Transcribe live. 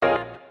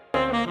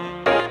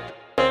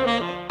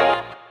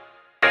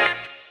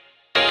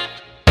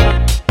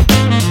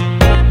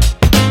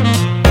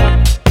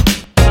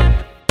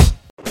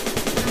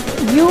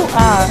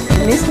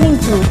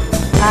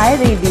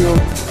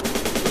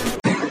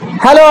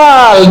Hello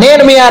all,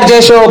 నేను మీ RJ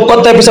show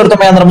కొత్త episode తో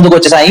మీ అందరం ముందుకు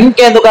వచ్చేసా.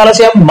 ఇంకెందుకు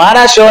ఆలస్యం, మన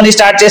షోని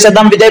స్టార్ట్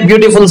చేసేద్దాం విత్ ఏ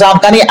బ్యూటిఫుల్ సాంగ్.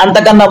 కానీ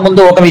అంతకన్నా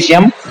ముందు ఒక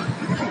విషయం,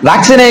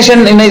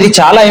 వ్యాక్సినేషన్ అనేది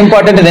చాలా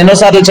ఇంపార్టెంట్.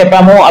 ఎన్నోసార్లు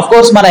చెప్పాము. అఫ్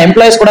కోర్స్ మన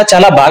ఎంప్లాయీస్ కూడా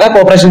చాలా బాగా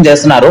కోఆపరేషన్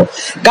చేస్తున్నారు.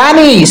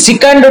 కానీ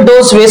సెకండ్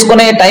డోస్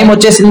వేసుకునే టైం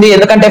వచ్చేసింది.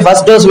 ఎందుకంటే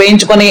ఫస్ట్ డోస్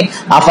వేయించుకొని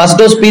ఆ ఫస్ట్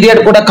డోస్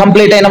పీరియడ్ కూడా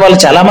కంప్లీట్ అయిన వాళ్ళు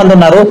చాలా మంది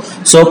ఉన్నారు.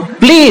 So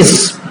please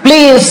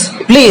please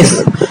please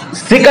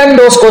second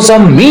dose కోసం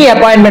మీ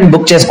అపాయింట్మెంట్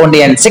బుక్ చేసుకోండి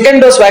అండ్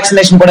సెకండ్ డోస్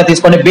వ్యాక్సినేషన్ కూడా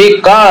తీసుకోండి.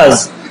 బికాజ్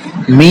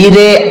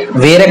మీరే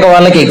వేరే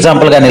వాళ్ళకి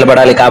ఎగ్జాంపుల్ గా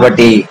నిలబడాలి.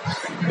 కాబట్టి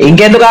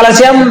ఇంకెందుకు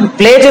ఆలస్యం,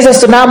 ప్లే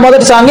చేసేస్తున్నా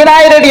మొదటి సాంగ్ ఇన్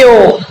ఐ రేడియో.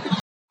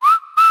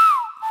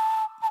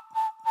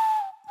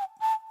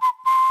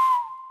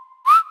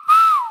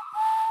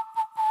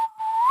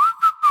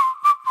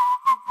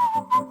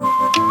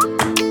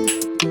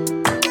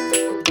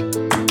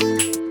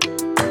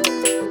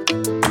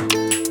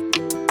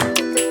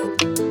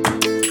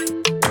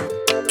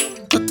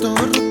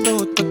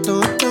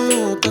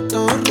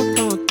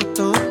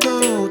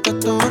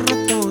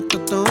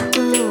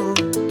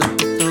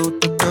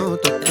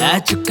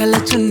 చుక్కల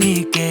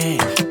చున్నీకే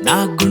నా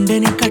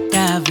గుండెని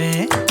కట్టావే,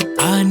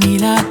 ఆ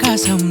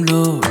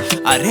నీలాకాశంలో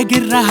అరే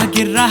గిర్రా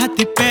గిర్రా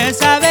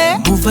తిప్పేసావే.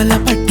 మువ్వల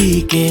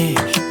పట్టీకే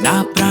నా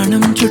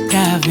ప్రాణం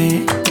చుట్టావే,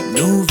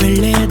 నువ్వు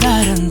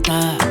వెళ్లేదారంతా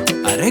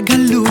అరే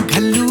గల్లు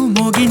గల్లు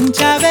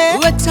మోగించావే.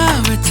 వచ్చా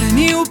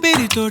వచ్చని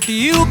ఊపిరితోటి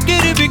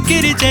ఉక్కిరి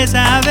బిక్కిరి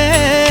చేసావే.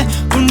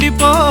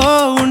 ఉండిపో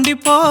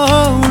ఉండిపో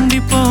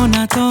ఉండిపో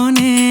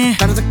నాతోనే.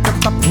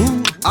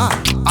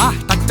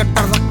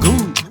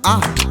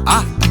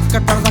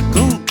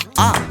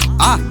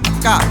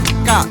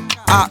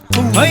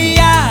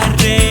 హొయ్యా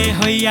రే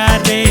హొయ్యా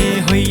రే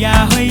హొయ్యా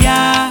హొయ్యా,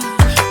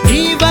 నీ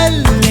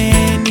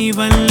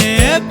వల్లే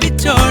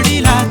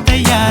పిచ్చోడిలా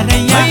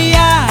తయారయ్యా.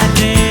 హొయ్యా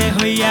రే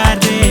హొయ్యా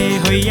రే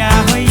హొయ్యా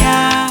హొయ్యా,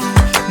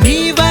 నీ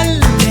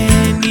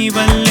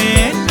వల్లే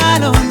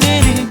నాలో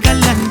నేనే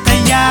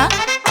గల్లంతయ్యా.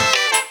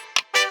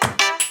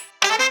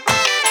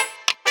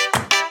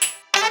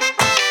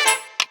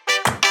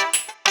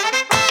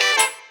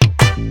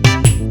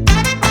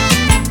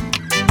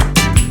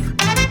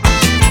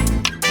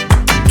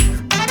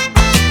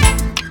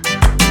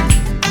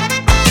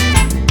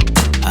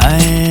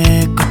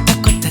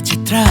 కొత్త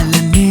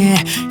చిత్రాలన్నీ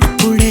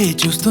ఇప్పుడే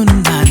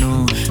చూస్తున్నాను.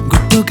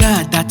 గుట్టుగా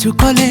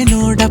దాచుకోలేను,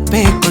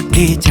 డబ్బే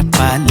కొట్టి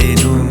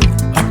చెప్పలేను.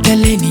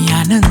 పట్టలేని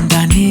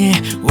ఆనందాన్ని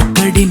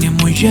ఒక్కడిని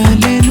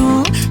ముయ్యలేను.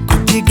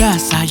 కొద్దిగా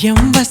సాయం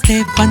వస్తే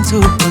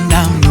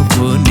పంచుకుందాం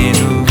నువ్వు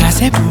నేను.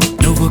 కాసేపు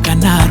నువ్వు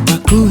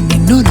కన్నార్పకు,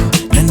 నిన్ను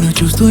నన్ను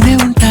చూస్తూనే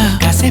ఉంటా.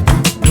 కాసేపు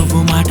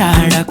నువ్వు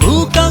మాట్లాడకు,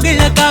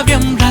 కౌగిళ్ళ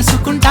కావ్యం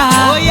రాసుకుంటా.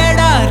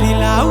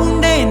 ఎడారిలా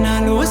ఉండే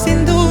నాలో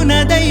సింధు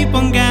నదై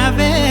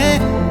పొంగావే.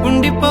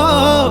 ఉండిపో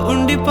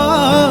ఉండిపో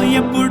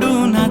ఎప్పుడు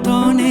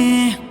నాతోనే.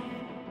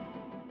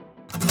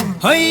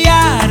 హొయ్యా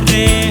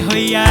రే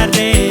హొయ్యా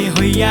రే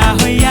హొయ్యా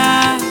హొయ్యా,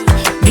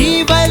 నీ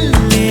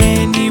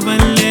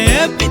వల్లే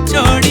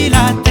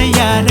పిచ్చోడిలా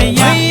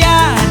తయారయ్యా. హొయ్యా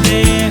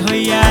రే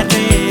హొయ్యా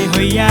రే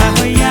హొయ్యా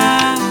హొయ్యా,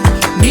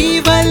 నీ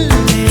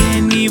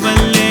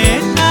వల్లే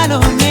నాలో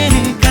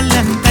నేనే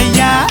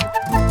గల్లంతయ్యా.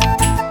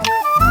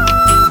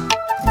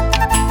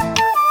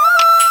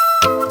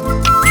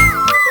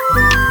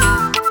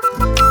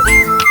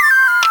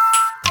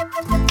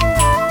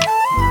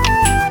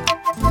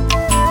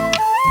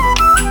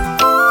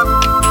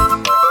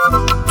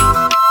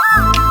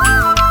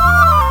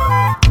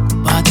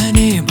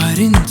 బాధనే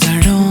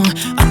భరించడం,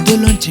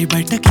 అందులోంచి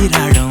బయటకి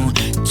రావడం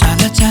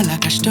చాలా చాలా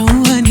కష్టం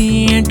అని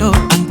ఏంటో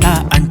అంతా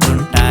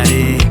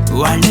అంటుంటారే.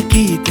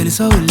 వాళ్ళకి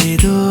తెలుసో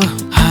లేదో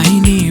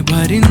హాయిని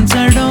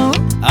భరించడం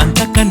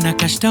అంతకన్నా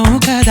కష్టం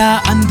కదా.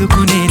 అందుకు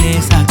నేనే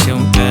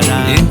సాక్ష్యం కదా.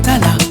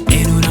 ఎంతలా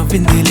నేను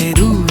నవ్వింది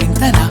లేదు,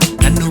 ఎంతలా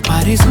నన్ను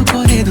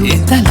పారేసుకోలేదు,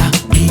 ఎంతలా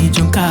నీ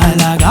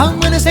జుంకాలాగా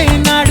మనసే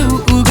నాడు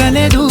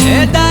ఊగలేదు.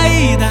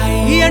 దాయి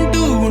దాయి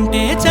అంటూ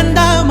ఉంటే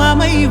చందా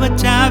మామై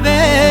వచ్చావే.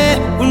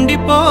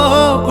 ఉండిపో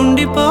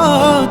ఉండిపో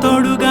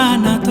తోడుగా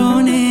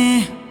నాతోనే.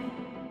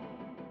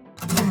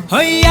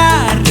 హొయ్యా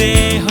రే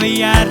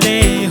హొయ్యా రే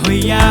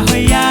హొయ్యా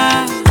హొయ్యా,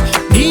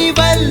 నీ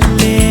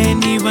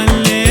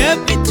వల్లే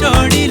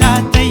పిచ్చోడిలా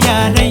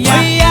తయారయ్యా.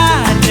 హొయ్యా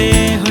రే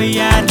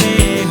హొయ్యా రే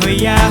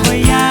హొయ్యా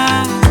హొయ్యా,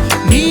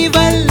 నీ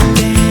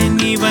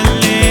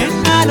వల్లే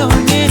నాలో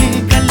నేనే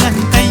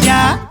గల్లంతయ్యా.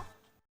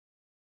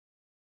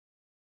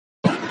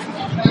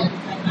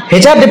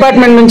 హెచ్ఆర్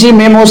డిపార్ట్మెంట్ నుంచి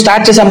మేము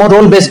స్టార్ట్ చేసాము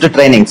role based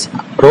trainings.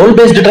 Role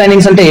based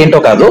trainings అంటే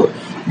ఏంటో కాదు,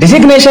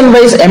 డిసిగ్నేషన్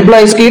వైజ్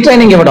ఎంప్లాయీస్ కి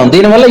ట్రైనింగ్ ఇవ్వడం.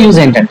 దీనివల్ల యూజ్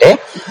ఏంటంటే,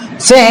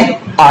 సే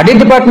ఆడిట్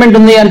డిపార్ట్మెంట్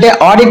ఉంది అంటే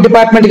ఆడిట్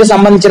డిపార్ట్మెంట్ కి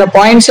సంబంధించిన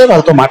పాయింట్స్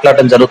వాళ్ళతో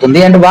మాట్లాడడం జరుగుతుంది.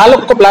 అండ్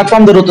వాళ్ళకు ఒక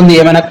ప్లాట్ఫామ్ దొరుకుతుంది.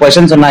 ఏమైనా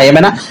క్వశ్చన్స్ ఉన్నా,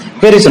 ఏమైనా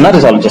క్వెరీస్ ఉన్నా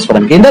రిసాల్వ్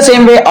చేసుకోవడానికి. In the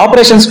same way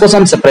operations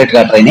కోసం సెపరేట్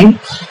గా ట్రైనింగ్,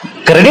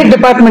 క్రెడిట్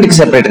డిపార్ట్మెంట్ కి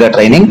సెపరేట్ గా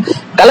ట్రైనింగ్,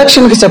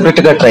 కలెక్షన్ కి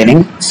సెపరేట్ గా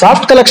ట్రైనింగ్,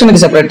 సాఫ్ట్ కలెక్షన్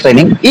కి సెపరేట్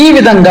ట్రైనింగ్. ఈ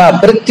విధంగా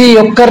ప్రతి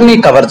ఒక్కరిని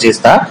కవర్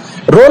చేస్తా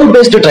రోల్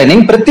బేస్డ్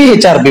ట్రైనింగ్ ప్రతి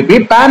హెచ్ఆర్బిపి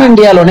పాన్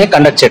ఇండియాలోనే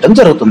కండక్ట్ చేయడం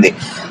జరుగుతుంది.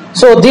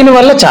 సో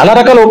దీనివల్ల చాలా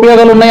రకాల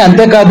ఉపయోగాలు ఉన్నాయి.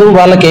 అంతేకాదు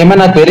వాళ్ళకి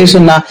ఏమైనా క్వెరీస్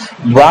ఉన్నా,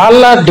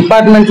 వాళ్ళ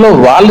డిపార్ట్మెంట్ లో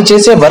వాళ్ళు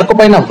చేసే వర్క్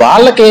పైన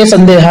వాళ్ళకి ఏ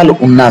సందేహాలు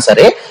ఉన్నా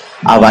సరే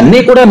అవన్నీ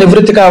కూడా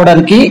నివృత్తి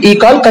కావడానికి ఈ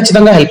కాల్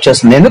ఖచ్చితంగా హెల్ప్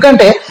చేస్తుంది.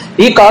 ఎందుకంటే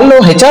ఈ కాల్లో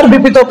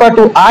హెచ్ఆర్బిపితో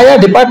పాటు ఆయా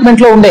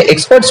డిపార్ట్మెంట్ లో ఉండే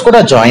ఎక్స్పర్ట్స్ కూడా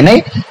జాయిన్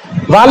అయ్యి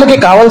వాళ్ళకి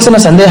కావాల్సిన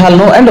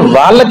సందేహాలను అండ్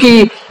వాళ్ళకి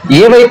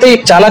ఏవైతే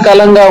చాలా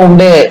కాలంగా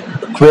ఉండే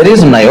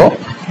క్వెరీస్ ఉన్నాయో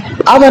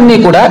అవన్నీ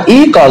కూడా ఈ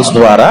కాల్స్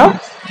ద్వారా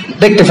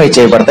రెక్టిఫై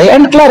చేయబడతాయి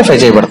అండ్ క్లారిఫై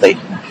చేయబడతాయి.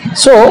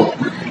 సో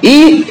ఈ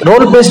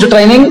role based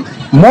training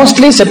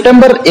mostly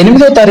September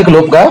 8వ తారీఖు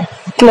లోపుగా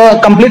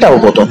కంప్లీట్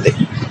అవ్వబోతుంది.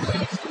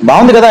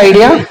 బాగుంది కదా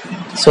ఐడియా?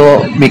 సో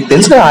మీకు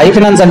తెలుసు కదా, ఐ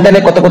ఫినాన్స్ అంటేనే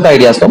కొత్త కొత్త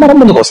ఐడియాస్తో మనం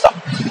ముందుకు వస్తాం.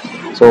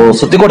 సో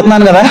శుద్ధి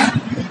కొడుతున్నాను కదా,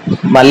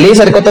 మళ్ళీ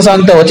సరికొత్త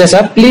సాంగ్తో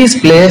వచ్చేసా. Please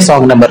play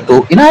song number 2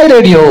 in I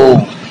radio.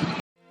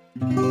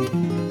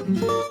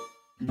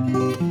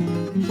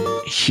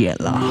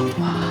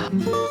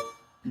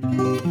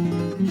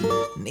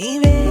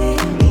 నీవే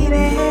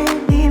నీవే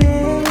నీవే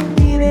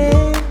నీవే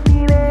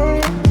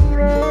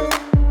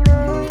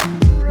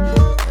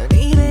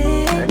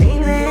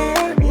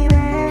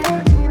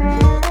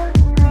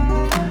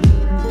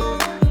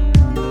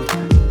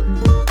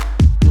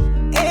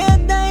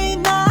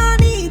ఏదైనా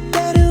నీ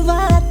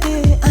తరువాతే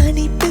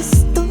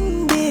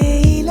అనిపిస్తుంది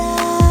ఇలా,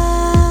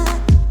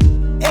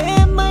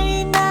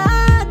 ఏమైనా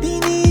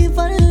దీని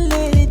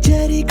వల్లే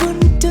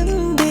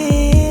జరుగుంటుంది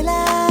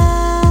ఇలా.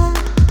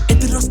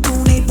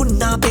 ఎదురొస్తూనే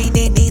ఉన్నాపై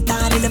నేనే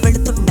దారిలో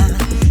వెళుతున్నా,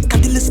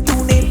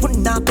 కదిలిస్తూనే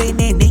ఉన్నాపై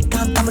నేనే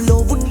కాంతంలో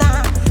ఉన్నా,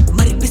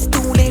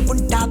 మరిపిస్తూనే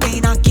ఉంటాపై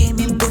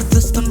నాకేమేం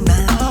గుర్తుస్తున్నా,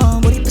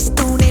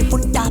 మురిపిస్తూనే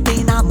ఉంటాపై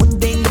నా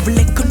ముందే నువ్వు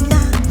లెక్కున్నా.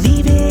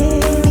 నీవే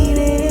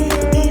నీవే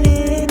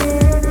నీవే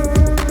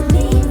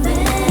నీవే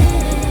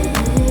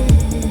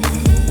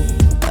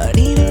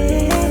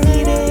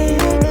నీవే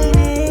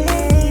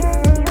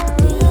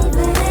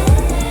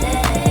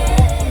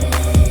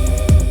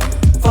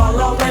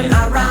following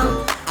around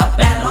up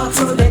and all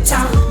through the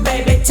town,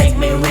 baby take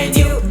me with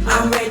you,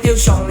 I'm with you,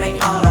 show me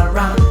all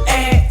around.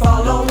 Hey,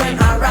 following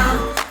around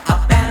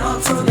up and all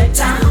through the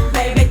town,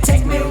 baby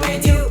take me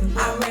with you,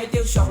 I'm with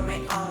you, show me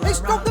all around. Hey,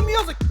 stop the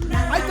music!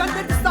 I can't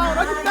get the sound.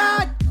 Are you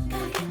mad?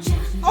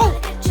 Oh!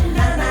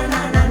 Na na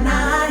na na na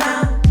na.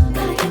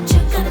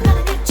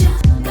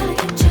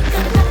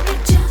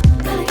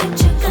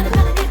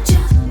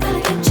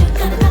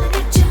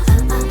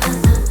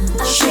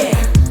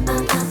 Share,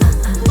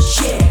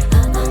 share,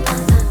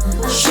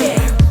 share,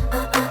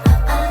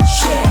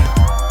 share.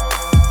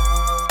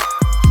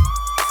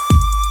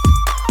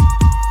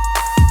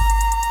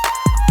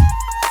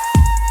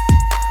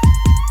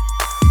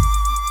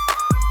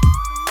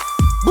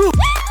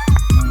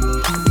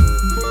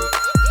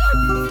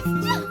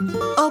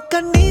 ఒక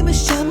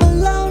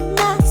నిమిషంలో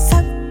నా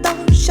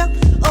సంతోషం,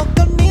 ఒక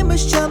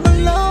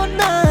నిమిషంలో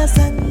నా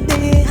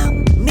సందేహం,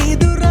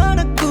 నీదు రాన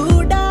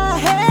కూడా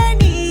హే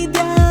నీ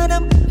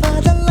ధ్యానం,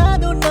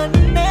 వదలను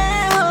నన్నే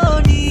ఓ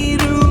నీ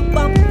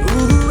రూపం.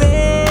 ఊవే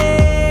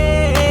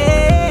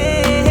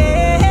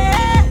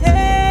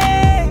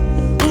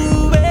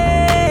ఊవే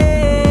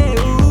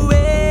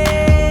ఊవే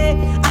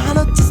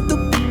ఆలోచిస్తూ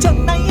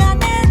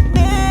పిచ్చొన్నయ్యానే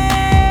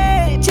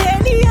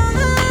చెలియా.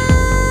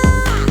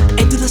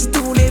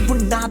 ఎదురొస్తూనే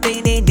ఉన్నావే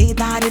నేనే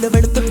దారిలో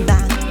వెళుతున్నా,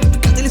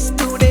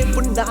 కదిలిస్తూనే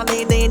ఉన్నావే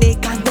నేనే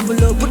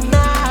కాంతములో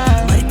ఉన్నా,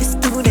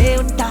 మరిపిస్తూనే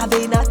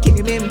ఉంటావే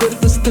నాకేమేం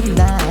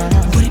గుర్తుస్తున్నా,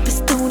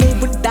 మురిపిస్తూనే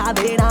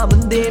ఉంటావే నా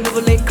ముందే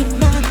నువ్వు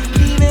లేకున్నా.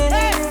 నీవే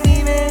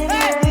నీవే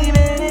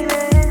నీవే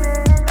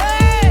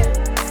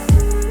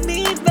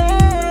నీవే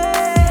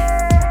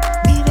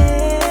నీవే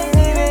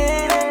నీవే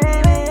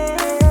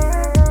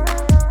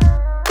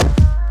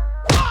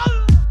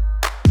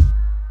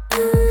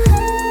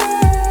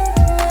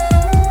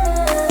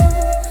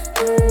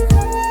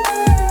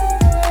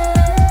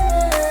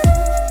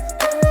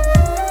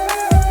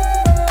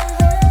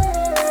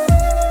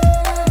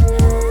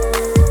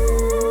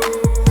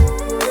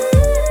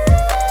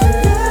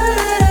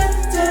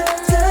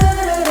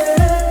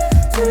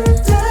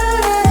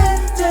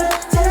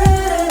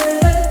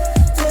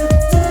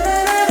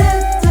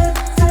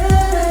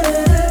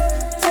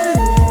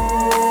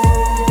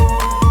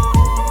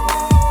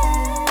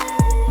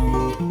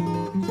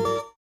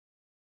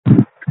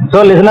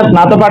సో లిజనర్స్,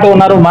 నాతో పాటు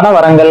ఉన్నారు మన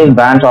Warangal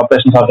branch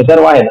operations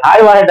officer Wahid.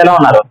 Hi Wahid, ఎలా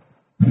ఉన్నారు?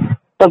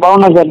 సార్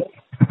బాగున్నాను సార్.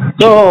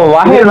 సో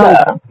వాహిద్,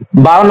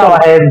 బాగున్నా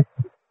Wahid?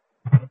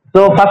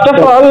 So first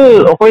of all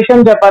ఒక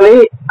విషయం చెప్పాలి,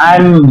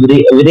 ఐఎమ్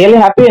రియల్లీ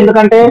హ్యాపీ.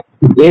 ఎందుకంటే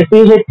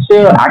ఏసీహెచ్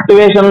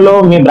యాక్టివేషన్ లో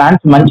మీ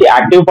బ్రాంచ్ మంచి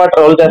యాక్టివ్ పార్ట్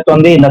రోల్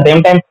చేస్తుంది. ఇన్ ద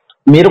సేమ్ టైం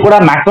మీరు కూడా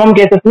మాక్సిమం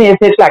కేసెస్ ని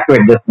ఏసీహెచ్ లో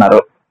యాక్టివేట్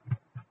చేస్తున్నారు.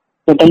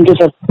 Thank you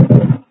sir.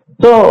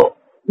 సో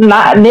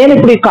నేను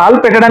ఇప్పుడు ఈ కాల్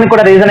పెట్టడానికి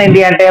కూడా రీజన్ ఏంటి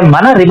అంటే,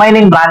 మన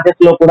రిమైనింగ్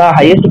బ్రాంచెస్ లో కూడా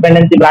హైయెస్ట్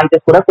డిపెండెన్సీ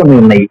బ్రాంచెస్ కూడా కొన్ని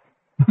ఉన్నాయి.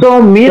 సో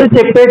మీరు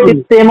చెప్పే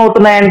టిప్స్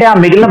ఏమవుతున్నాయంటే ఆ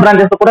మిగిలిన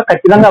బ్రాంచెస్ కూడా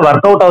ఖచ్చితంగా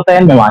వర్కౌట్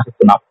అవుతాయని మేము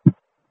ఆశిస్తున్నాం.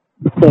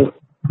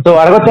 సో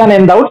అడగొచ్చా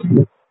నేను డౌట్స్?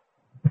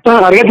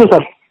 అడగచ్చు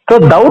సార్. సో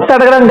డౌట్స్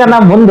అడగడం కన్నా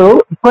ముందు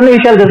కొన్ని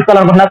విషయాలు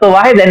తెలుసుకోవాలనుకుంటున్నా. సో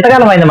వాహిద్,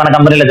 ఎంతకాలం అయింది మన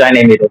కంపెనీలో జాయిన్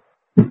అయ్యి మీరు?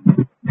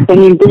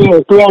 2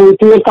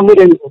 years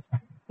కంప్లీట్ అయింది sir.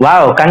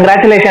 Wow,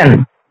 congratulation.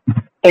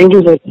 Thank you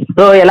sir.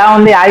 So ఎలా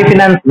ఉంది ఐ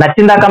ఫినాన్స్,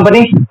 నచ్చిందా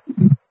company?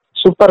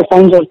 Super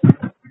fine sir.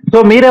 So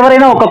మీరు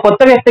ఎవరైనా ఒక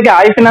కొత్త వ్యక్తికి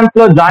ఐ ఫినాన్స్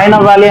లో జాయిన్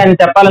అవ్వాలి అని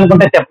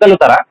చెప్పాలనుకుంటే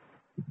చెప్పగలుగుతారా?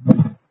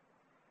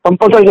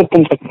 కంపల్సరీ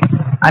చెప్తాను సార్.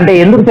 అంటే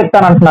ఎందుకు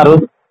చెప్తానంటున్నారు?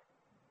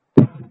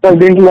 సార్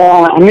దీంట్లో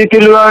అన్ని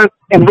తీరుగా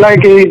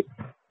ఎంప్లాయీకి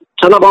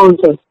చాలా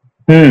బాగుంది సార్.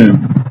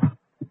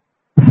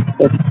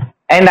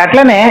 అండ్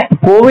అట్లనే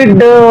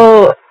కోవిడ్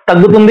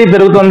తగ్గుతుంది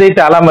పెరుగుతుంది,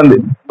 చాలా మంది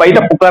బయట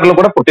పుకార్లు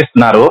కూడా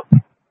పుట్టిస్తున్నారు.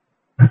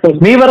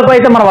 మీ వరకు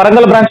అయితే మన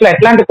వరంగల్ బ్రాంచ్ లో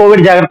ఎట్లాంటి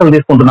కోవిడ్ జాగ్రత్తలు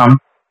తీసుకుంటున్నాం?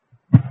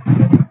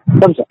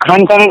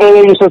 హ్యాండ్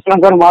శానిటైజర్ యూస్ చేస్తున్నాం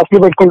సార్, మాస్క్లు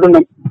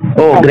పెట్టుకుంటున్నాం.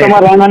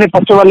 కస్టమర్ రాగానే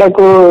ఫస్ట్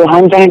వాళ్ళకు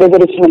హ్యాండ్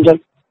శానిటైజర్ ఇస్తున్నాం సార్.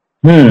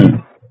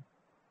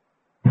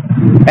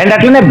 అండ్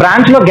అట్లనే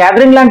బ్రాంచ్ లో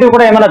గ్యాదరింగ్ లాంటివి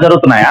కూడా ఏమైనా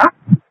జరుగుతున్నాయా?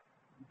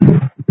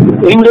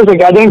 ఏం లేదు సార్,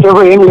 గ్యాదరింగ్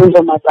ఏం లేదు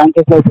సార్ మా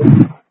బ్రాంచెస్ లో.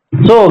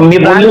 సో మీ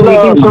బ్రాంచ్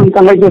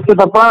కండక్ట్ చేస్తే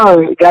తప్ప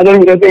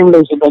గ్యాదరింగ్ అయితే ఏం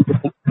లేదు సార్.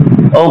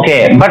 ఓకే,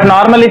 బట్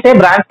నార్మల్ అయితే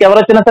బ్రాంచ్ కి ఎవరు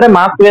వచ్చినా సరే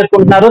మాస్క్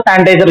వేసుకుంటున్నారు,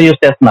 శానిటైజర్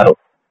యూస్ చేస్తున్నారు.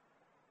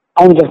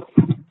 అవును సార్.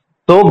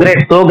 సో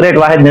గ్రేట్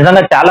వాహిద్,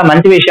 నిజంగా చాలా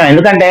మంచి విషయం.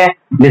 ఎందుకంటే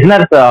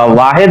బిజినెస్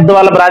వాహిద్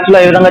వాళ్ళ బ్రాంచ్ లో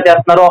ఏ విధంగా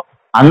చేస్తున్నారో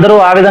అందరూ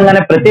ఆ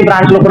విధంగానే ప్రతి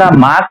బ్రాంచ్ లో కూడా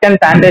మాస్క్ అండ్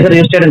శానిటైజర్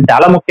యూస్ చేయడం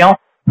చాలా ముఖ్యం.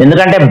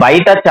 ఎందుకంటే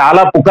బయట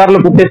చాలా పుకార్లు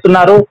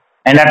పుట్టిస్తున్నారు.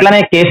 అండ్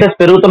అట్లనే కేసెస్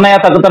పెరుగుతున్నాయా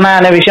తగ్గుతున్నాయా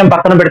అనే విషయం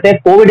పక్కన పెడితే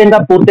కోవిడ్ ఇంకా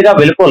పూర్తిగా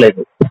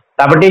వెళ్ళిపోలేదు.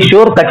 కాబట్టి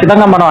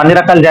ఖచ్చితంగా మనం అన్ని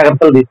రకాల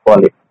జాగ్రత్తలు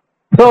తీసుకోవాలి.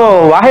 So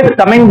Wahid,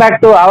 coming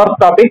back to our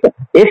topic,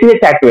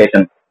 ACH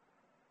activation.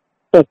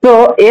 So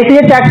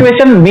ACH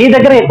activation మీ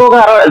దగ్గర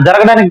ఎక్కువగా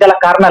జరగడానికి గల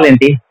కారణాలు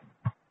ఏంటి?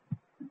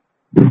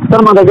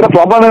 సార్ మా దగ్గర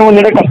ప్రాబ్లం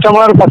ఏముందంటే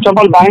customer first of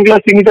all bank లో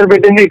సిగ్నేచర్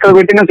పెట్టింది, ఇక్కడ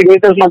పెట్టిన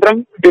సిగ్నేచర్స్ మాత్రం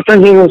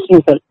డిఫరెన్స్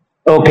వస్తుంది సార్.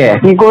 ఓకే.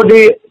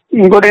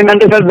 ఇంకోటి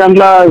ఏంటంటే సార్,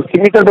 దాంట్లో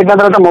సిగ్నేచర్ పెట్టిన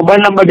తర్వాత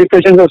మొబైల్ నెంబర్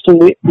డిఫరెన్స్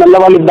వస్తుంది. మళ్ళీ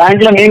వాళ్ళు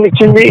బ్యాంక్ లో నేమ్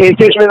ఇచ్చింది,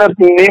 ఏసీఎస్ మీద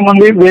నేమ్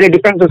ఉంది, వేరే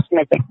డిఫరెన్స్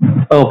వస్తున్నాయి సార్.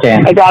 ఓకే.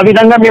 అయితే ఆ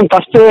విధంగా మేము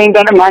ఫస్ట్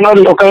ఏంటంటే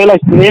మాన్యువల్, ఒకవేళ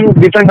నేమ్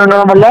డిఫరెంట్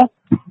ఉండడం వల్ల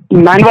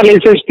మాన్యువల్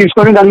ఏసీఎస్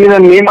తీసుకొని దాని మీద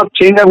నేమ్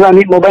చేంజ్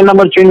కానీ మొబైల్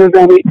నెంబర్ చేంజ్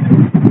కానీ,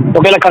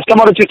 ఒకవేళ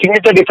కస్టమర్ వచ్చి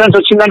సిగ్నేచర్ డిఫరెన్స్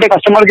వచ్చిందంటే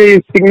కస్టమర్ కి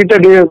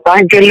సిగ్నేచర్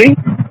బ్యాంక్ వెళ్ళి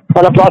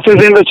వాళ్ళ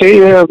ప్రాసెస్ ఏంటో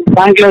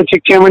బ్యాంక్ లో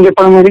చెక్ చేయమని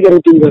చెప్పడం అనేది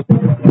జరుగుతుంది సార్.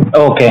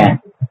 ఓకే.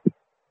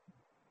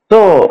 సో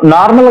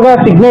నార్మల్ గా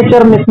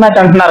సిగ్నేచర్ మిస్ మ్యాచ్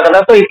అంటున్నారు కదా,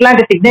 సో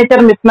ఇట్లాంటి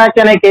సిగ్నేచర్ మిస్ మ్యాచ్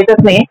అనే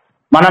కేసెస్ ని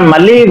మనం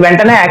మళ్ళీ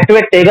వెంటనే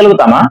యాక్టివేట్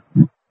చేయగలుగుతామా?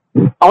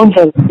 అవును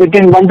sir, with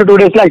in 1 to 2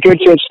 days లో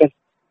యాక్టివేట్ చేయొచ్చు సార్.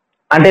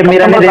 అంటే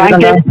మీరు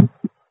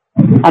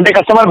అంటే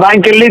కస్టమర్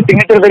బ్యాంక్ వెళ్ళి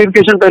సిగ్నేచర్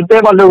వెరిఫికేషన్ పెడితే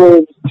వాళ్ళు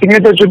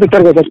సిగ్నేచర్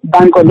చూపిస్తారు కదా సార్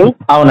బ్యాంక్ వాళ్ళు.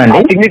 అవునండి.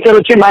 సిగ్నేచర్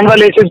వచ్చి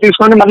మాన్యువల్ ఏసెస్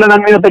తీసుకొని మళ్ళీ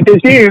దాని మీద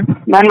పెట్టేసి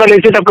manual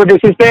aces upload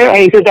చేసిస్తే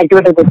aces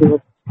activate అయిపోతుంది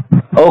సార్.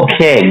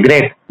 Okay,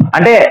 great.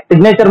 అంటే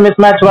సిగ్నేచర్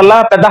మిస్ మ్యాచ్ వల్ల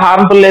పెద్ద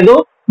హార్మ్ఫుల్ లేదు,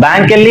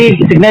 బ్యాంక్ వెళ్ళి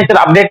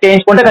సిగ్నేచర్ అప్డేట్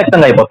చేయించుకుంటే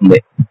ఖచ్చితంగా అయిపోతుంది.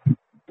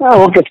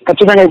 ఓకే,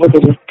 ఖచ్చితంగా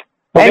అయిపోతుంది.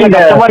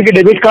 కస్టమర్ కి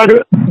డెబిట్ కార్డు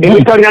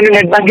కానీ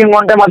నెట్ బ్యాంకింగ్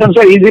ఉంటే మాత్రం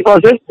sir easy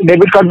process,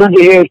 debit card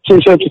నుంచి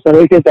చేసేవచ్చు సార్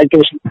ఏసీఎస్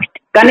యాక్టివేషన్.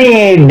 కానీ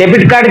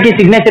డెబిట్ కార్డ్ కి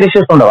సిగ్నేచర్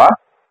ఇష్యూస్ ఉండవా?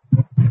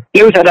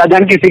 లేవు సార్,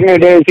 దానికి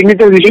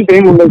సిగ్నేచర్ ఇష్యూస్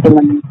ఏమి ఉండదు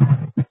సార్.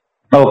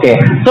 ఓకే.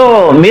 సో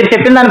మీరు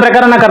చెప్పిన దాని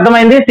ప్రకారం నాకు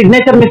అర్థమైంది,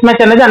 సిగ్నేచర్ మిస్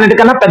మ్యాచ్ అనేది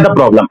అన్నిటికన్నా పెద్ద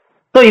ప్రాబ్లం.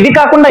 సో ఇది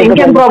కాకుండా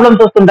ఇంకేం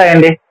problems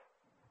వస్తుంటాయండి?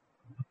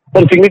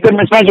 Sir signature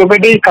miss match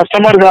ఒకటి,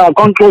 కస్టమర్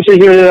అకౌంట్ క్లోజ్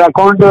చేసి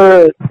అకౌంట్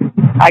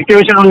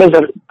యాక్టివేషన్ ఉండదు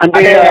సార్.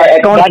 అంటే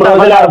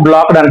అకౌంట్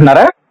బ్లాక్డ్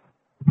అంటున్నారా?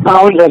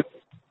 అవును సార్,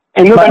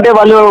 ఎందుకంటే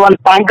వాళ్ళ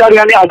పాన్ కార్డ్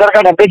కానీ ఆధార్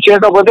కార్డ్ అప్డేట్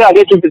చేయకపోతే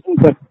అదే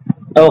చూపిస్తుంది సార్.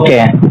 ఓకే.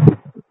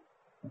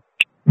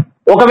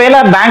 ఒకవేళ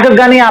బ్యాంక్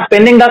కానీ ఆ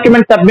పెండింగ్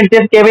డాక్యుమెంట్ సబ్మిట్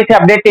చేసి కేవైసీ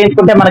అప్డేట్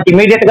చేయించుకుంటే మనకి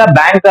ఇమీడియట్ గా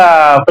బ్యాంక్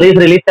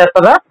ఫ్రీజ్ రిలీజ్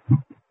చేస్తుందా?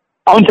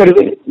 అవును sir,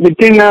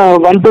 within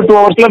 1 to 2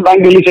 hours లో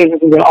బ్యాంక్ రిలీజ్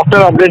చేస్తుంది sir,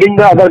 after updating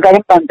the Aadhaar card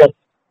and pan card.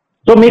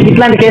 So మీకు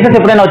ఇట్లాంటి కేసెస్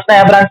ఎప్పుడైనా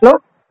వచ్చినాయా బ్రాంచ్ లో?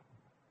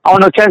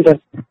 అవును, వచ్చాయి సార్.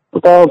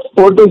 ఒక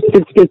 4 to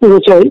 6 కేసెస్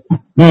వచ్చాయి.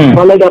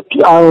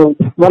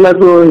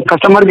 వాళ్ళకు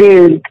కస్టమర్ కి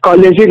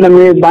కాల్ చేసి ఇట్లా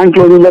మీ బ్యాంక్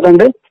క్లోజ్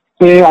ఉందంటే,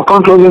 మీ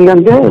అకౌంట్ క్లోజ్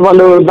ఉందంటే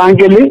వాళ్ళు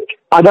బ్యాంక్ వెళ్ళి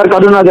ఆధార్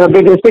కార్డు అది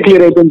అప్డేట్ చేస్తే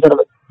క్లియర్ అయిపోయింది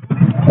సార్.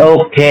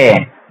 ఓకే.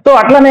 సో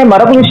అట్లానే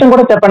మరొక విషయం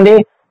కూడా చెప్పండి,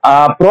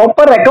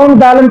 ప్రాపర్ అకౌంట్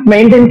బ్యాలెన్స్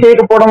మెయింటైన్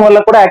చేయకపోవడం వల్ల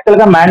కూడా యాక్చువల్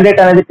గా మ్యాండేట్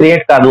అనేది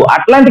క్రియేట్ కాదు.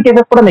 అట్లాంటి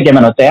కేసెస్ కూడా మీకు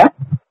ఏమైనా వచ్చాయా?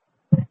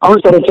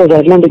 అవును సార్, వచ్చాయి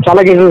సార్. ఇట్లాంటి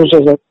చాలా కేసెస్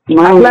వచ్చాయి సార్.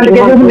 అట్లాంటి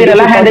కేసెస్ మీరు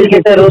ఎలా హ్యాండిల్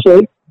చేశారు?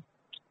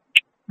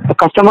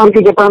 కస్టమర్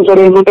కి చెప్పాను సార్,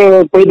 ఏంటంటే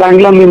పోయి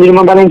బ్యాంక్ లో మీ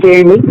మినిమం బ్యాలెన్స్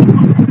చేయండి,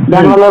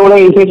 దానివల్ల కూడా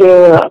ఏసీఎస్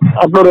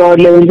అప్లోడ్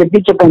కావట్లేదు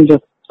అని చెప్పాను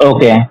సార్.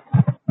 ఓకే.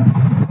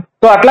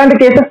 సో అట్లాంటి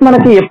కేసెస్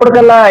మనకి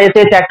ఎప్పటికల్లా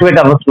ఏసీహెచ్ యాక్టివేట్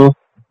అవ్వచ్చు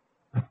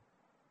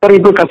సార్?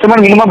 ఇప్పుడు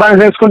కస్టమర్ మినిమం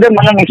బ్యాలెన్స్ వేసుకుంటే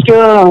మళ్ళీ నెక్స్ట్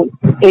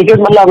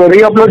ఏసీఎస్ మళ్ళీ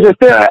రీఅప్లోడ్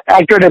చేస్తే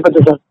యాక్టివేట్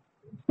అయిపోతుంది సార్.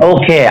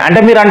 ఓకే. అంటే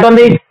మీరు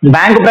అంటుంది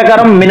బ్యాంక్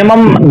ప్రకారం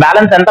మినిమం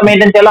బ్యాలెన్స్ ఎంత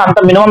మెయింటైన్ చేయాలో అంత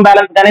మినిమం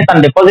బ్యాలెన్స్ కానీ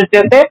తను డిపాజిట్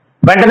చేస్తే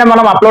వెంటనే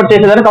మనం అప్లోడ్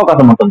చేసేదానికి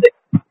అవకాశం ఉంటుంది.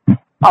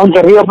 అవును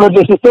సార్, రీఅప్లోడ్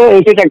చేసేస్తే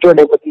ఏసీఎస్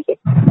యాక్టివేట్ అయిపోతుంది సార్.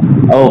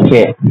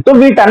 ఓకే. సో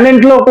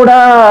వీటన్నింటిలో కూడా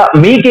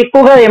మీకు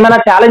ఎక్కువగా ఏమైనా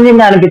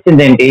ఛాలెంజింగ్ గా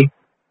అనిపించింది ఏంటి?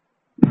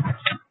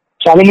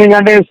 ఛాలెంజింగ్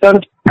అంటే సార్,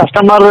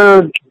 కస్టమర్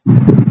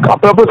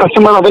అప్పుడప్పుడు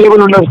కస్టమర్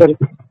అవైలబుల్ ఉండదు సార్.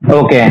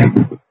 ఓకే.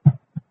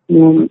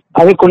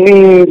 అది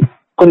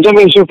కొంచెం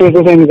ఇష్యూ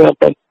ఫేసెస్ అయింది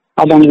సార్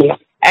ఆ దానివల్ల.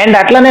 అండ్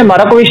అట్లనే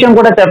మరొక విషయం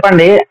కూడా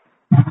చెప్పండి,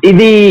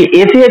 ఇది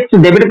ACH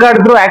debit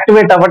card through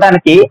activate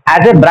అవ్వడానికి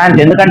యాజ్ ఏ బ్రాంచ్,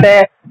 ఎందుకంటే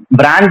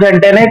బ్రాంచ్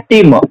అంటేనే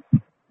టీమ్.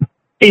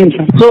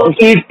 సో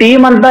ఈ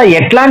టీమ్ అంతా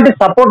ఎట్లాంటి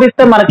సపోర్ట్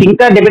ఇస్తే మనకి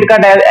ఇంకా డెబిట్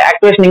కార్డ్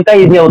యాక్టివేషన్ ఇంకా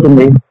ఈజీ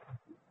అవుతుంది?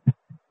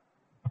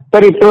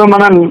 సార్ ఇప్పుడు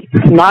మనం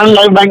నాన్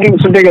లైవ్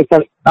బ్యాంకింగ్స్ ఉంటాయి కదా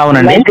సార్.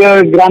 అవునండి. లైక్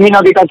గ్రామీణ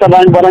వికాస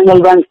బ్యాంక్,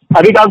 వరంగల్ బ్యాంక్,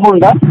 అది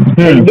కాకుండా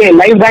ఎస్బీఐ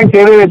లైవ్ బ్యాంక్స్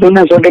ఏవైతే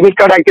ఉన్నాయి sir debit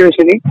card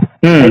activation,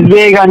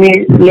 SBI కానీ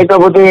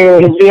లేకపోతే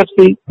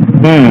హెచ్డిఎఫ్సి,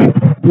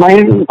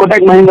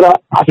 కోటక్ మహీంద్రా,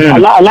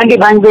 అలాంటి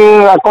బ్యాంక్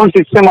అకౌంట్స్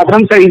ఇస్తే మాత్రం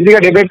సార్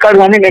ఈజీగా డెబిట్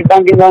కార్డ్ కానీ నెట్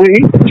బ్యాంకింగ్ కానీ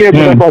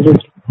చేయొచ్చు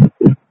ప్రాసెస్.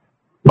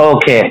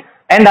 ఓకే.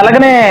 అండ్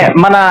అలాగనే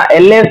మన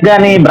ఎల్ఏఎస్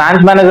కానీ,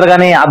 బ్రాంచ్ మేనేజర్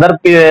కానీ, అదర్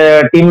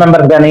టీమ్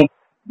మెంబర్స్ కానీ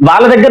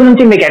వాళ్ళ దగ్గర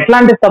నుంచి మీకు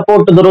ఎట్లాంటి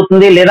సపోర్ట్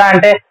దొరుకుతుంది? లేదా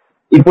అంటే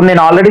ఇప్పుడు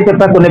నేను ఆల్రెడీ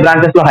చెప్పాను కొన్ని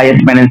బ్రాంచెస్ లో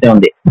హైయెస్ట్ ఫైనాన్స్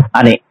ఉంది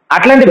అని,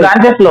 అట్లాంటి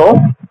బ్రాంచెస్ లో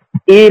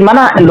ఈ మన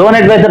లోన్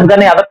అడ్వైజర్స్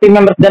కానీ అదర్ టీమ్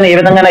మెంబర్స్ కానీ ఏ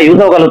విధంగా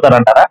యూజ్ అవ్వగలుగుతారు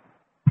అంటారా?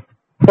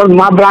 సార్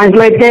మా బ్రాంచ్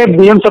లో అయితే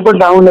బిఎం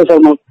సపోర్ట్ బాగుండే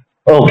సార్ మాకు.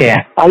 ఓకే.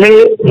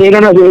 అలాగే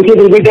ఏదైనా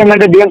రిపీట్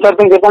ఏంటంటే బిఎం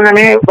సపోర్ట్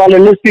చెప్పగానే వాళ్ళు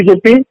ఎల్ఎస్పీ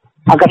చెప్పి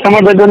ఆ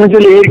కస్టమర్ దగ్గర నుంచి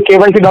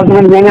కేవైసీ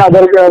డాక్యుమెంట్స్ కానీ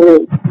అదర్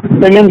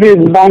పెండెన్సీ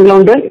బ్యాంక్ లో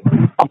ఉంటే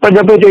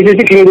అప్పటికప్పుడు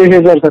చేసేసి క్లియర్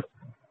చేసేసారు సార్.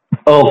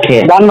 ఓకే.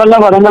 దానివల్ల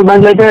వరంగల్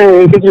బ్యాంక్ అయితే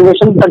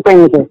సిచ్యువేషన్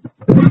తక్కువైంది sir.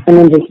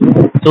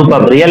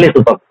 Super, really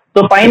super.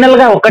 So final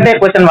గా ఒక్కటే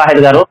క్వశ్చన్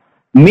వాహిద్ గారు,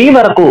 మీ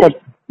వరకు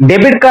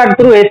debit card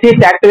through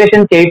ACH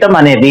activation చేయటం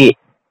అనేది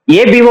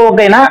ఏ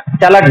బీఓకైనా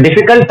చాలా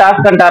డిఫికల్ట్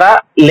టాస్క్ అంటారా,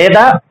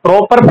 లేదా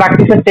ప్రాపర్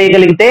ప్రాక్టీసెస్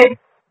చేయగలిగితే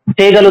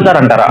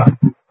చేయగలుగుతారంటారా?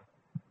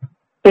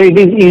 It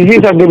is easy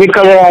sir debit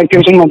card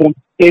activation మాత్రం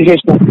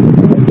చేసేసిన.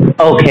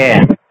 ఓకే.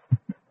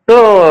 సో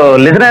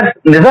లిజనర్స్,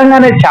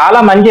 నిజంగానే చాలా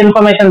మంచి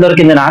ఇన్ఫర్మేషన్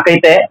దొరికింది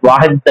నాకైతే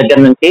వాహిద్ దగ్గర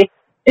నుంచి.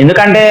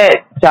 ఎందుకంటే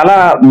చాలా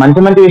మంచి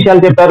మంచి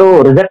విషయాలు చెప్పారు.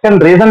 రిజెక్షన్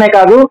రీజనే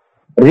కాదు,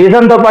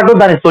 రీజన్ తో పాటు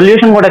దాని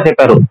సొల్యూషన్ కూడా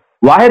చెప్పారు.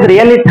 Wahid,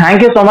 really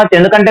thank you so much.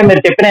 ఎందుకంటే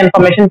మీరు చెప్పిన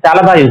ఇన్ఫర్మేషన్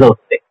చాలా బాగా యూజ్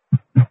అవుతుంది.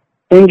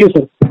 Thank you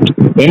sir.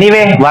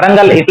 Anyway,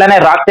 Warangal ఇట్లానే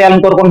రాక్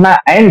చేయాలని కోరుకుంటున్నా.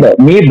 అండ్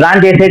మీ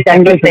బ్రాంచ్ చేసే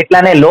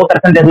ఇట్లానే లో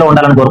పర్సెంటేజ్ లో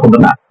ఉండాలని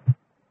కోరుకుంటున్నా.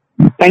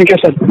 Thank you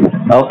sir.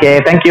 Okay,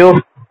 thank you.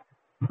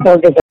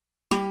 Okay sir.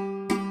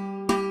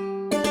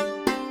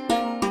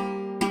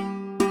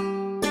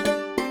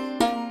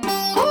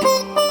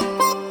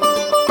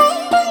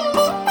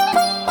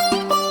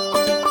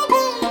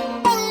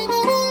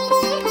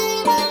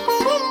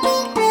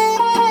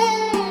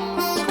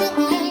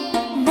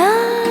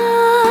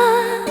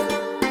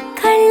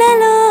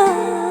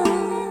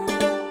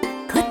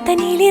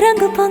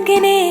 రంగు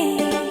పొంగినే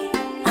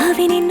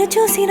అవి నిన్ను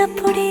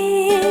చూసినప్పుడే,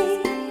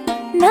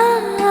 నా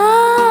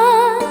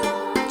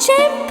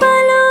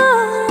చెంపలో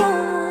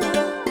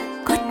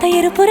కొత్త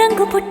ఎరుపు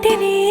రంగు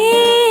పుట్టినే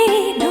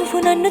నువ్వు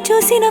నన్ను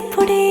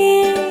చూసినప్పుడే.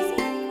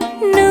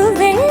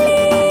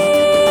 నువ్వెళ్ళే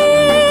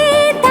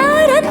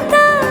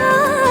దారంతా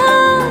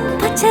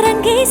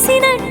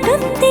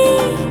పచ్చరంగేసినట్టుంది,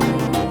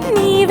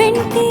 నీ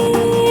వెంటే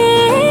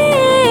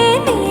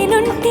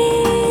నేనుంటే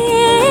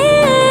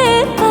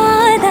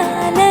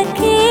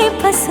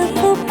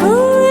పసుపు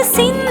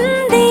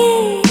పూసిందే.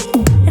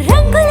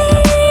 రంగులే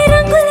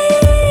రంగులే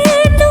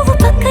నువ్వు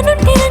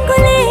పక్కనుంటే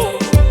రంగులే,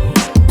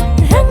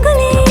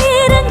 రంగులే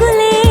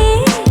రంగులే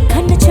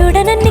కన్ను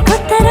చూడనన్ని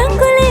కొత్త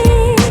రంగులే.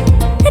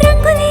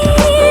 రంగులే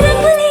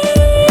రంగులే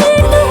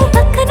నువ్వు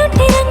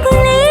పక్కనుంటే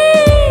రంగులే,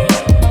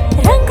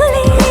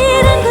 రంగులే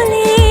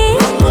రంగులే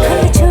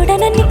కన్ను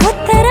చూడనన్ని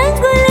కొత్త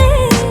రంగులే.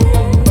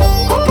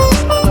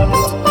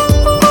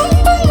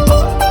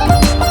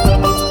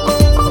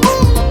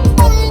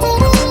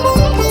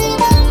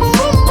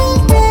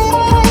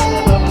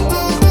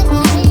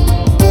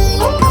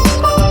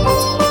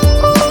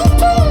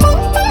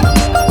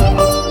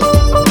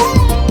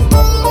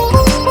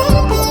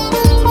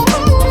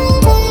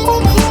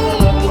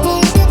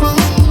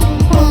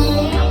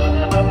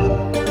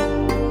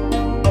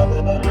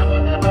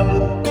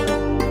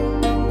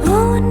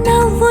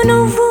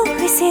 నువ్వు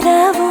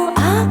విసిరావు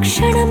ఆ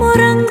క్షణము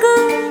రంగు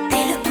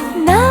తెలుపు,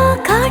 నా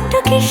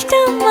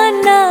కాటుకిష్టం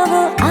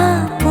అన్నావు ఆ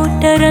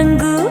పుట్ట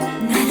రంగు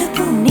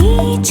నలుపు. నీ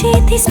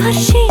చేతి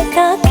స్పర్శే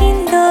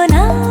తాకిందో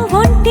నా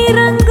ఒంటి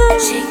రంగు,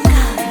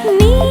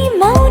 నీ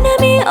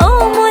మౌనమే ఓ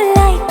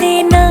ముల్లైతే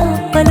నా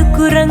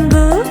పలుకు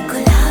రంగు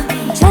గులాబీ.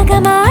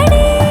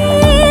 జగమాడే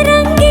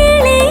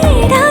రంగేళే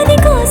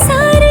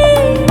ఏడాదికోసారి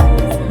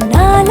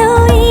నాలో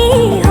ఈ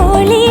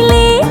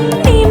హోళీలే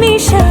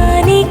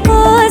నిమిషానికోసారి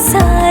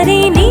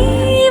నీ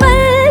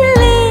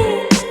వల్లే.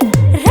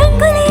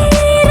 రంగులే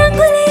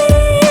రంగులే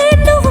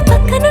నువ్వు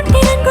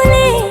పక్కనుంటే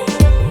రంగులే,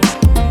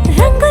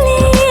 రంగులే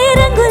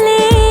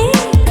రంగులే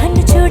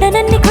కన్ను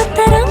చూడనన్ని కొత్త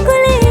రంగు.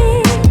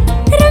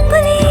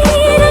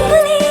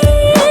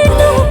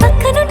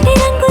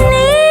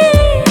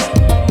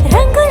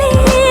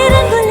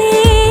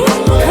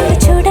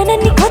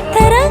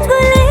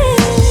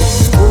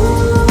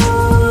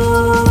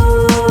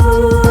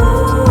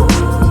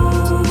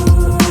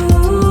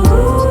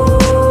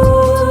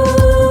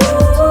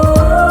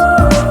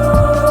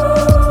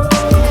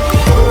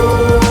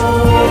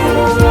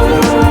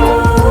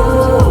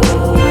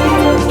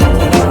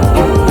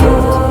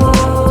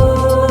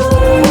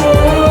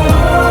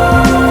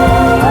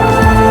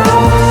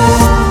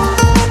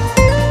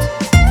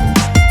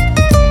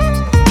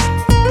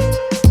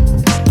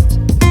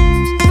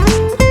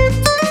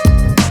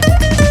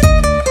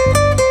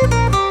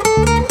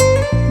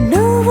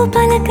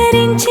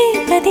 కోపగించి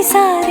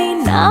ప్రతిసారి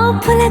నా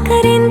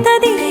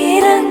పులకరింతది ఏ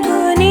రంగు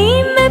నీ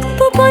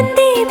మెప్పు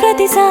పొంది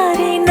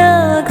ప్రతిసారి నా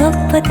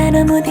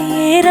గొప్పతనముది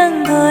ఏ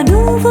రంగు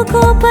నువ్వు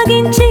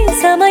కోపగించి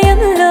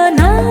సమయంలో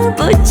నా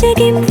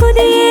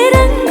బుజ్జగింపుది ఏ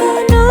రంగు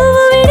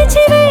నువ్వు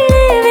విడిచి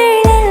వెళ్ళే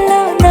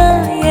వేళల్లో నా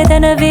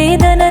ఎదన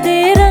వేదనదే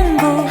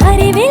రంగు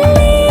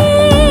హరివిల్లి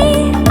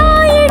ఆ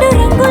ఏడు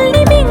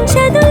రంగుల్ని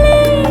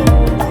మించదులే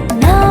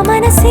నా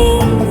మనసే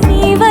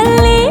నీ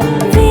వల్లే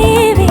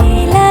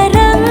వేవేల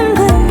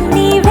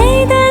రంగుల్ని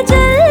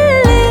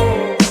వెదజల్లే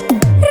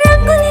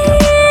రంగులే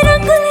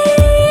రంగులే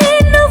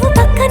నువ్వు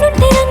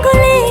పక్కనుంటే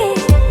రంగులే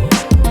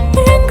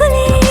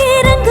రంగులే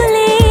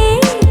రంగులే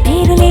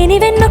పేరు లేని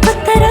వెన్న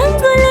కొత్త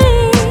రంగులే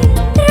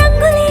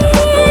రంగులే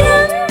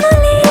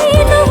రంగులే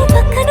నువ్వు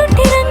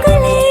పక్కనుంటే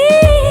రంగులే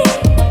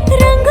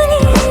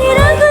రంగులే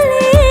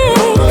రంగులే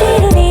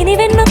పేరు లేని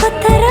వెన్న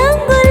కొత్త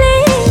రంగులే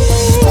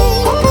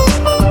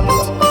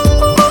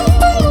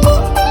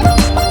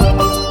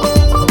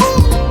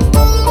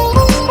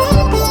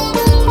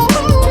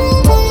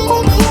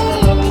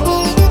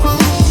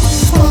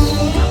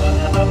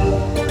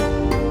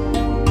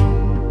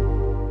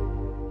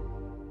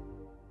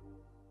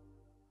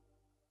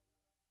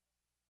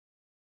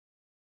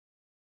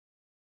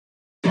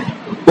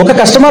ఒక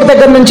కస్టమర్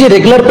దగ్గర నుంచి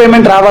రెగ్యులర్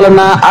పేమెంట్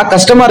రావాలన్నా ఆ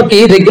కస్టమర్ కి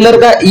రెగ్యులర్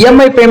గా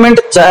ఈఎంఐ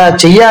పేమెంట్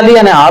చెయ్యాలి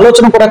అనే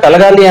ఆలోచన కూడా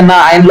కలగాలి అన్నా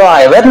ఆయనలో ఆ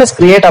అవేర్నెస్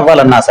క్రియేట్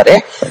అవ్వాలన్నా సరే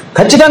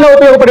ఖచ్చితంగా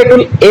ఉపయోగపడే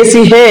tool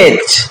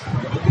ACH.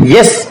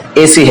 Yes,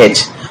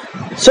 ACH.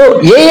 So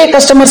ఏ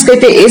కస్టమర్స్ కి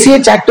అయితే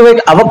ఏసీహెచ్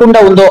యాక్టివేట్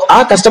అవ్వకుండా ఉందో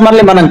ఆ కస్టమర్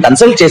ని మనం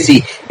కన్సల్ట్ చేసి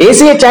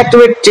ఏసీహెచ్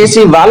యాక్టివేట్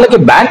చేసి వాళ్ళకి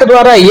బ్యాంక్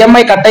ద్వారా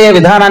ఈఎంఐ కట్ అయ్యే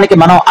విధానానికి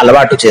మనం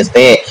అలవాటు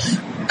చేస్తే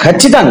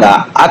ఖచ్చితంగా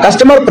ఆ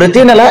కస్టమర్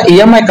ప్రతి నెల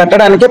ఈఎంఐ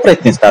కట్టడానికే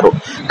ప్రయత్నిస్తారు.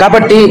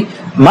 కాబట్టి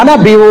మన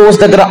బిఓస్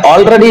దగ్గర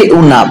ఆల్రెడీ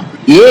ఉన్న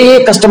ఏ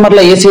కస్టమర్ల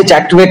ఏసీహెచ్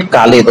యాక్టివేట్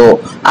కాలేదో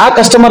ఆ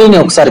కస్టమర్ని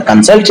ఒకసారి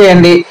కన్సల్ట్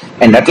చేయండి.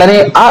 అండ్ అట్లనే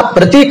ఆ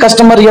ప్రతి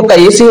కస్టమర్ యొక్క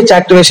ఏసీహెచ్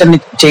యాక్టివేషన్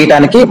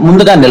చేయడానికి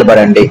ముందుగా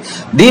నిలబడండి.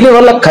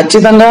 దీనివల్ల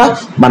ఖచ్చితంగా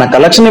మన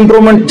కలెక్షన్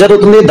ఇంప్రూవ్మెంట్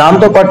జరుగుతుంది.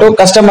 దాంతో పాటు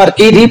కస్టమర్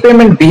కి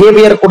రీపేమెంట్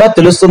బిహేవియర్ కూడా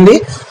తెలుస్తుంది.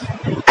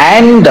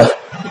 అండ్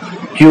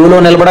క్యూలో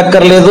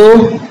నిలబడక్కర్లేదు,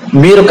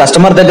 మీరు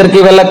కస్టమర్ దగ్గరికి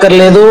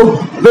వెళ్ళక్కర్లేదు,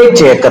 వెయిట్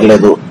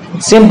చేయక్కర్లేదు.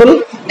 సింపుల్,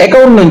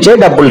 అకౌంట్ నుంచే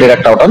డబ్బులు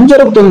డిడక్ట్ అవడం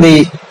జరుగుతుంది.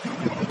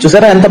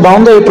 చూసారా ఎంత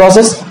బాగుందో ఈ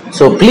process.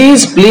 So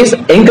please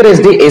encourage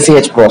the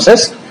ACH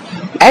process.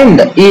 And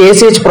ఈ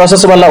ఏసీహెచ్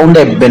ప్రాసెస్ వల్ల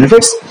ఉండే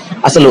బెనిఫిట్స్,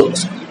 అసలు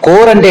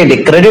స్కోర్ అంటే ఏంటి,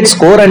 క్రెడిట్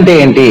స్కోర్ అంటే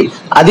ఏంటి,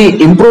 అది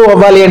ఇంప్రూవ్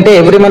అవ్వాలి అంటే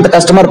every month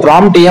customer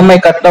prompt EMI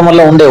కట్టడం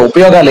వల్ల ఉండే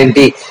ఉపయోగాలు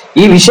ఏంటి,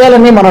 ఈ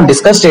విషయాలన్నీ మనం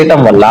డిస్కస్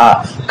చేయటం వల్ల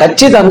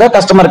ఖచ్చితంగా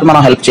కస్టమర్ కి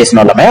మనం హెల్ప్ చేసిన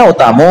వాళ్ళమే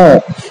అవుతాము.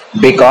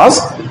 బికాస్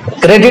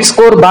క్రెడిట్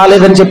స్కోర్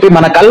బాగాలేదని చెప్పి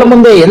మన కళ్ళ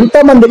ముందే ఎంతో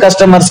మంది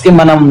కస్టమర్స్ కి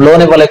మనం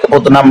లోన్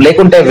ఇవ్వలేకపోతున్నాం,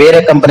 లేకుంటే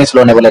వేరే కంపెనీస్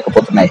లోన్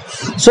ఇవ్వలేకపోతున్నాయి.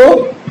 సో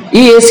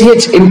ఈ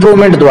ఏసీహెచ్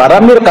ఇంప్రూవ్మెంట్ ద్వారా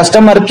మీరు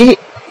కస్టమర్ కి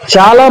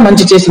చాలా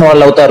మంచి చేసిన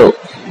వాళ్ళు అవుతారు.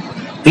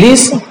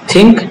 Please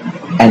think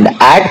and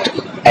act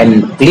and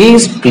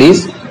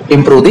please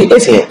improve the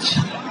ACH.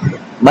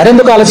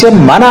 మరెందుకు ఆలస్యం,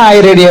 మన ఐ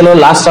రేడియోలో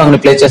లాస్ట్ సాంగ్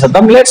ని ప్లే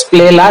చేసేద్దాం. Let's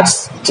play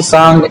last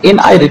song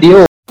in I radio.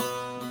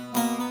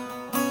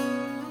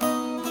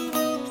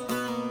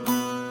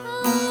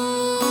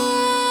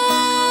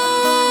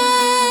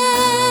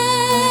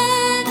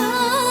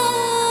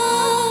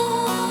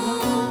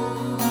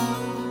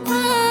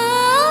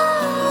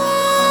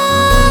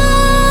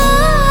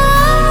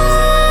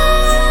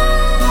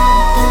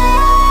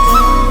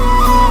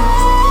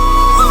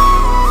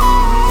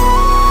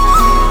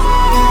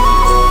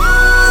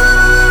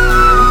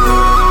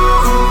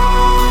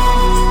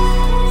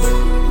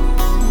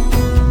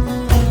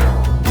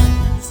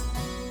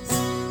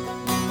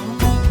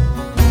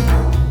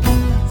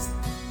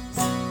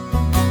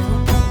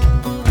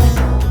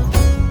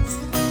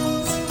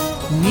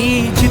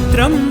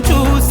 చిత్రం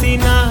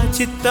చూసిన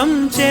చిత్తం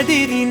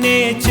చెదిరినే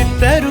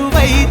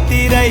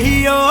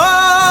చిత్తరువైతిరయ్యో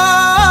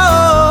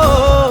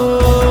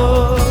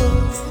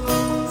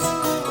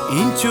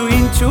ఇంచు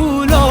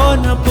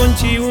ఇంచులోన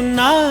పొంచి ఉన్న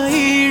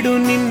ఈడు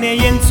నిన్నే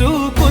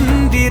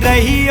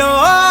ఎంచుకుందిరయ్యో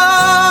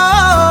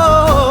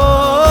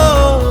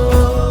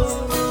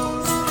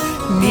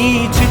నీ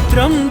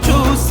చిత్రం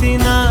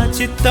చూసిన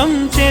చిత్తం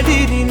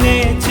చెదిరినే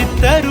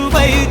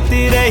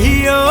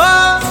చిత్తరువైతిరయ్యో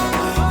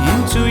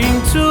ఇంచు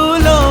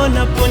ఇంచులోన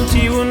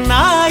పొంచి ఉన్న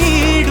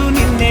ఈడు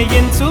నిన్నే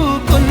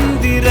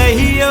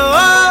ఎంచుకుందిరయ్యో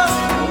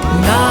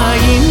నా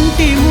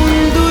ఇంటి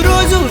ముందు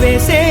రోజు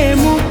వేసే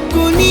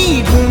ముక్కు నీ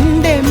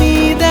గుండె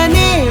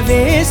మీదనే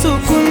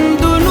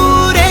వేసుకుందు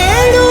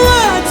నూరేడు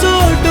ఆ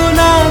చోటు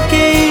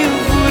నాకే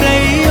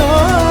ఇవ్వురయ్యో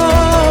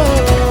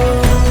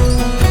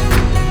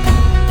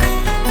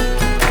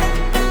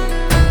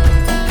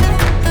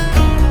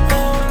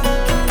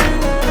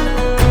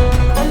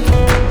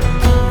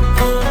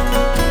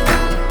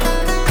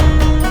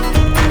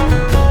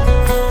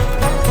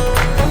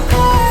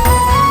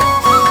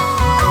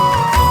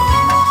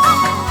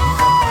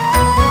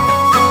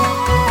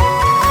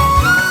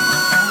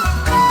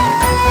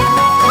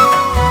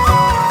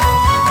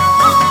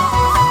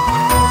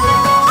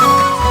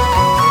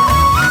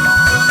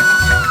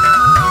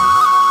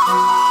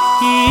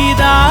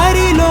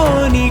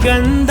దారిలోని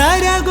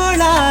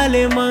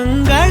గందరగోళాలే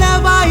మంగళ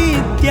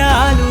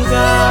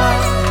వాయిద్యాలుగా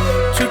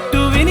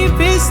చుట్టూ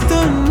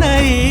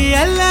వినిపిస్తున్నాయి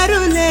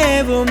అల్లరు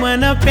లేవు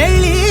మన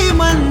పెళ్లి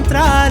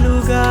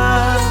మంత్రాలుగా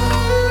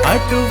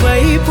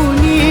అటువైపు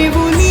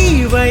నీవు నీ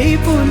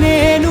వైపు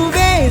నేను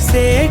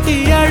వేసేటి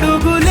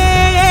అడుగులే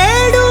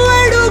 7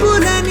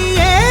 అడుగులని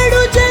 7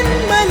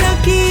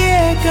 జన్మలకి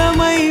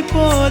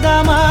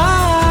ఏకమైపోదామా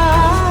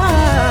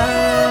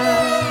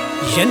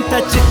ఎంత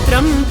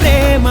చిత్రం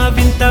ప్రేమ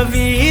వింత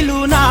వీలు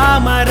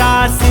నామ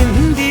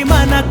రాసింది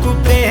మనకు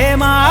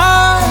ప్రేమ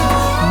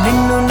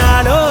నిన్ను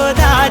నాలో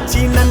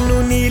దాచి నన్ను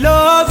నీలో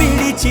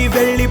విడిచి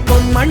వెళ్ళి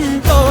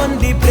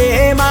పొమ్మంటోంది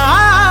ప్రేమ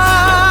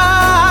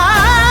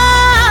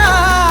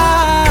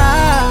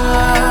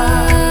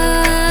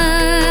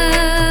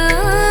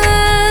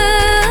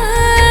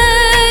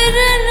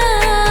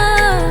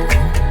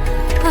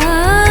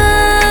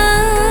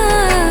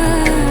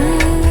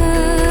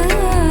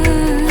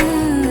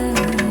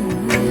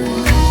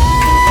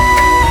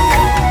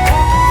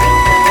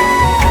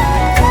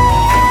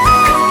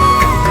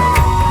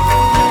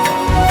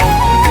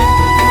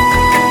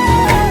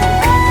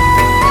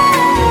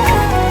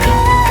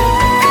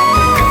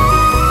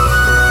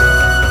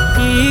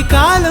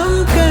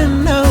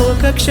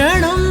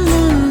క్షణం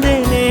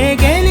ముందేనే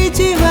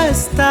గెలిచి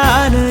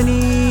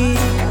వస్తానని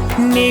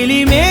నీలి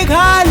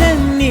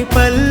మేఘాలన్నీ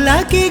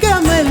పల్లకిగా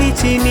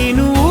మలిచి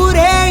నిన్ను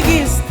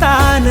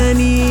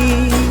ఊరేగిస్తానని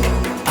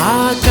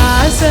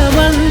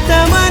ఆకాశమంత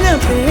మన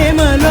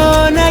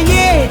ప్రేమలోన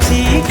ఏ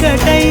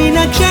చీకటైన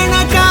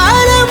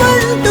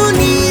క్షణకాలమంటూ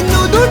నీ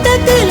నుదుట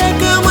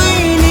తిలకమై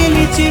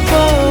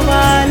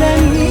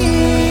నిలిచిపోవాలని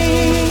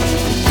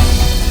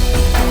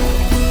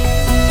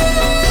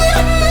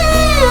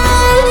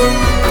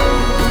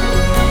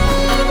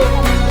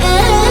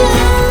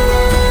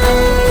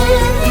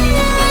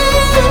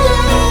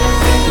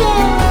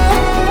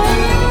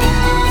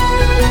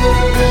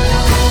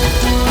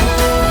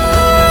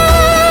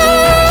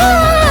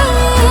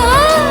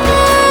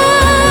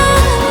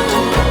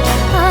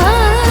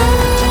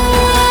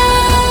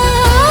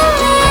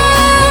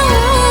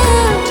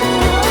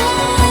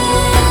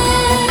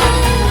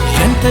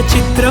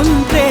చిత్రం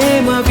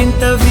ప్రేమ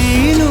వింత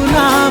వీలు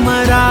నామ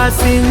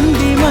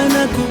రాసింది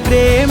మనకు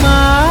ప్రేమ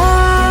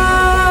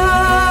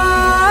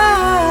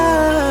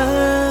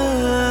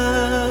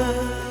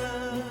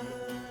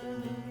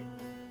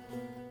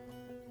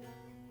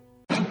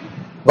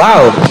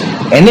వావ్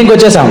ఎండింగ్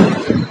వచ్చేసాం.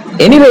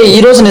 ఎనీవే ఈ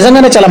రోజు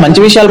నిజంగానే చాలా మంచి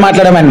విషయాలు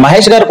మాట్లాడాం అండ్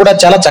మహేష్ గారు కూడా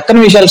చాలా చక్కని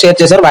విషయాలు షేర్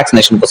చేశారు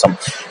వ్యాక్సినేషన్ కోసం.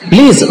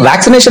 ప్లీజ్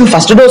వ్యాక్సినేషన్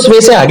ఫస్ట్ డోస్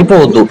వేసే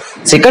ఆగిపోవద్దు,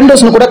 సెకండ్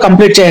డోస్ ను కూడా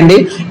కంప్లీట్ చేయండి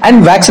అండ్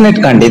వ్యాక్సినేట్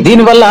కండి.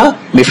 దీనివల్ల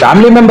మీ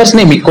ఫ్యామిలీ మెంబర్స్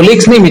ని, మీ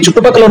కొలీగ్స్ ని, మీ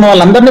చుట్టుపక్కల ఉన్న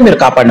వాళ్ళందరినీ మీరు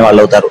కాపాడిన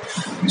వాళ్ళు అవుతారు.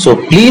 So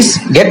please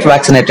get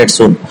vaccinated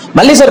soon.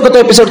 మళ్ళీ సరికొత్త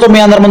ఎపిసోడ్ తో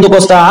మీ అందరి ముందుకు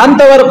వస్తా.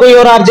 అంతవరకు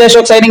your RJ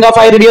Ashok signing off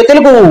I radio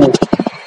Telugu.